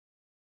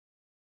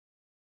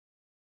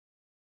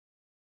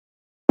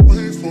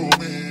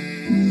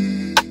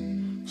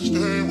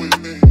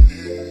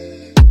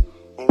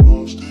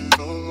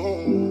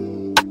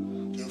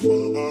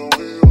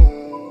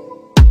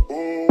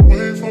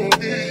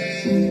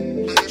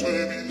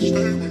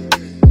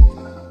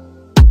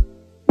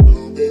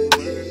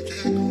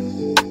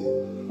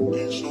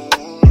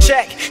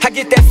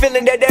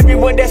feeling that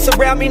everyone that's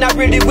around me not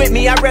really with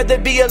me. I'd rather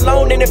be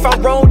alone, and if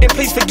I'm wrong, then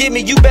please forgive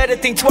me. You better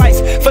think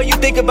twice before you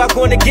think about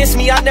going against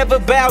me. I never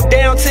bow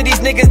down to these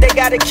niggas, they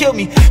gotta kill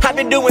me. I've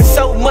been doing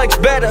so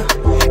much better,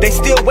 they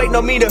still waiting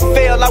on me to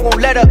fail, I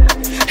won't let up.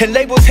 And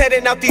labels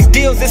heading out these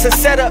deals, it's a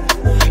setup.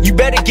 You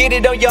better get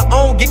it on your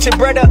own, get your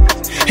bread up.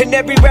 And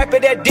every rapper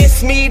that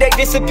diss me, they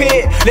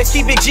disappear. Let's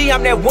keep it G,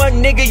 I'm that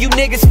one nigga you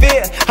niggas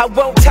fear. I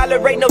won't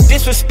tolerate no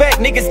disrespect,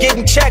 niggas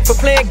getting checked for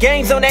playing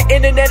games on that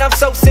internet, I'm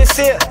so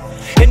sincere.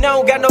 And I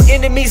don't got no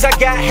enemies, I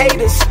got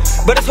haters.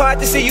 But it's hard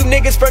to see you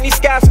niggas from these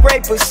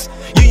skyscrapers.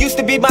 You used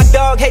to be my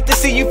dog, hate to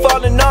see you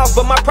falling off,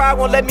 but my pride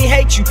won't let me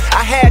hate you,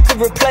 I had to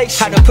replace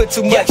you. I done put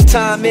too much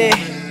time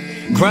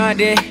in,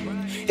 grinding.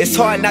 It's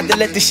hard not to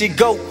let this shit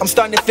go. I'm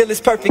starting to feel it's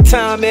perfect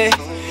timing.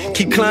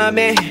 Keep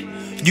climbing,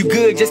 you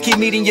good, just keep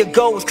meeting your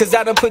goals, cause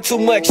I done put too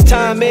much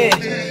time in,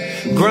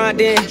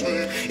 grinding.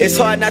 It's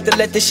hard not to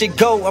let this shit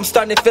go. I'm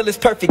starting to feel it's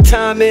perfect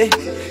timing.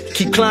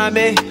 Keep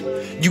climbing,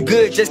 you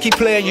good, just keep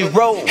playing your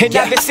role. And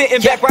I've been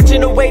sitting back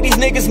watching the way these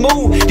niggas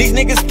move. These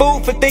niggas fool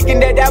for thinking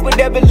that I would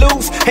ever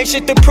lose. Ain't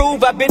shit to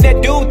prove, I've been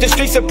that dude, the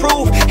streets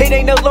approve. It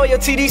ain't no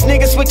loyalty, these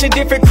niggas switching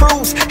different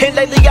crews. And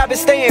lately I've been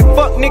staying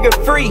fuck nigga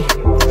free.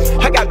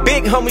 I got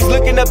big homies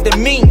looking up to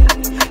me.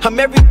 I'm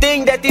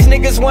everything that these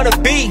niggas wanna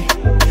be.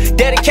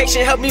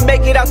 Dedication helped me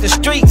make it out the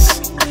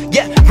streets.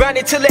 Yeah,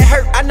 grinding till it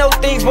hurt, I know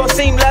things won't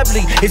seem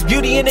lovely. It's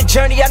beauty in the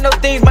journey, I know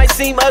things might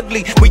seem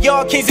ugly. We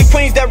all kings and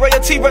queens, that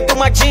royalty run through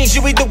my genes.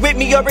 You either with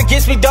me or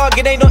against me, dog,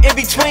 it ain't no in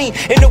between.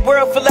 In a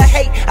world full of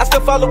hate, I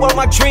still follow all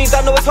my dreams.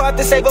 I know it's hard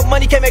to save up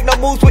money, can't make no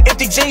moves with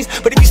empty jeans.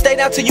 But if you stay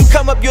down till you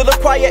come up, you'll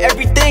acquire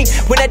everything.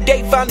 When that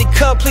day finally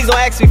come, please don't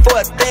ask me for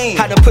a thing.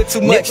 I done put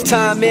too much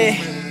time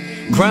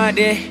in,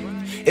 grinding.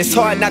 It's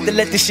hard not to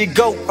let this shit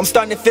go. I'm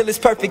starting to feel it's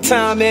perfect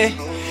timing.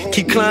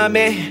 Keep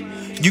climbing,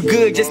 you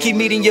good, just keep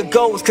meeting your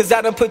goals, cause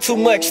I done put too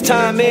much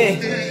time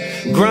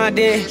in,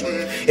 grinding.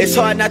 It's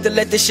hard not to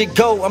let this shit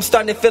go. I'm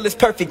starting to feel it's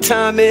perfect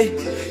timing.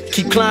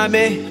 Keep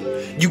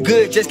climbing, you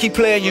good, just keep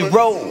playing your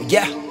role.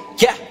 Yeah,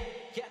 yeah.